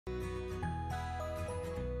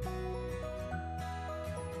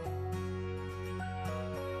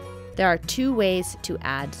There are two ways to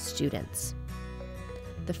add students.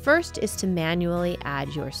 The first is to manually add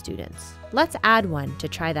your students. Let's add one to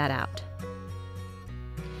try that out.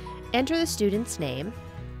 Enter the student's name,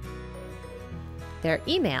 their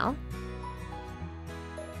email,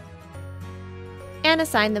 and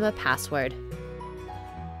assign them a password.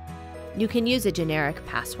 You can use a generic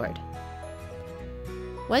password.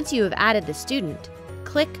 Once you have added the student,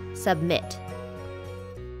 click Submit.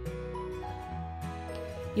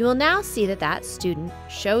 You will now see that student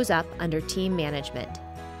shows up under Team Management.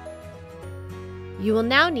 You will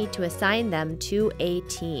now need to assign them to a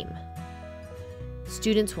team.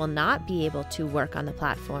 Students will not be able to work on the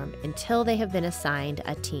platform until they have been assigned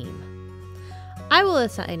a team. I will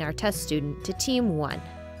assign our test student to Team 1.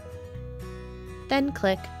 Then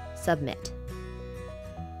click Submit.